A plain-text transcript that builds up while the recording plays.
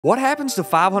What happens to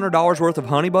 $500 worth of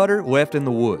honey butter left in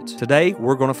the woods? Today,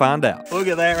 we're gonna find out. Look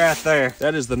at that right there.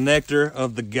 That is the nectar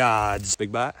of the gods.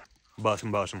 Big bite? Bust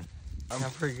 'em, bust 'em. I'm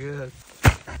pretty good.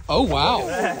 Oh,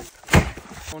 wow.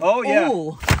 Oh, yeah.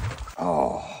 Ooh.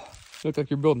 Oh. Looks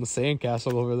like you're building a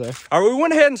sandcastle over there. All right, we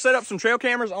went ahead and set up some trail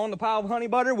cameras on the pile of honey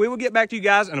butter. We will get back to you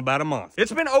guys in about a month.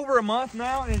 It's been over a month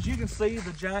now, and as you can see,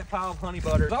 the giant pile of honey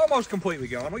butter is almost completely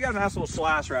gone. We got a nice little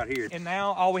slice right here. And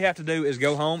now all we have to do is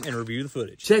go home and review the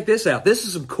footage. Check this out. This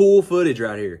is some cool footage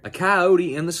right here. A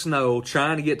coyote in the snow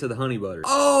trying to get to the honey butter.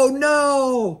 Oh,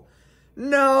 no!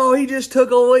 No, he just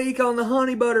took a leak on the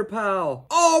honey butter pile.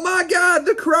 Oh my God,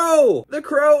 the crow! The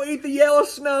crow ate the yellow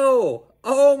snow.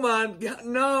 Oh my God,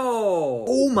 no.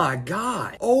 Oh my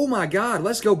God. Oh my God,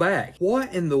 let's go back.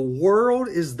 What in the world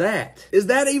is that? Is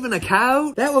that even a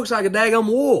coyote? That looks like a daggum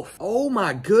wolf. Oh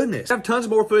my goodness. I have tons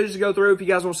more footage to go through. If you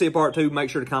guys want to see a part 2,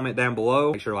 make sure to comment down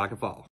below. Make sure to like and follow.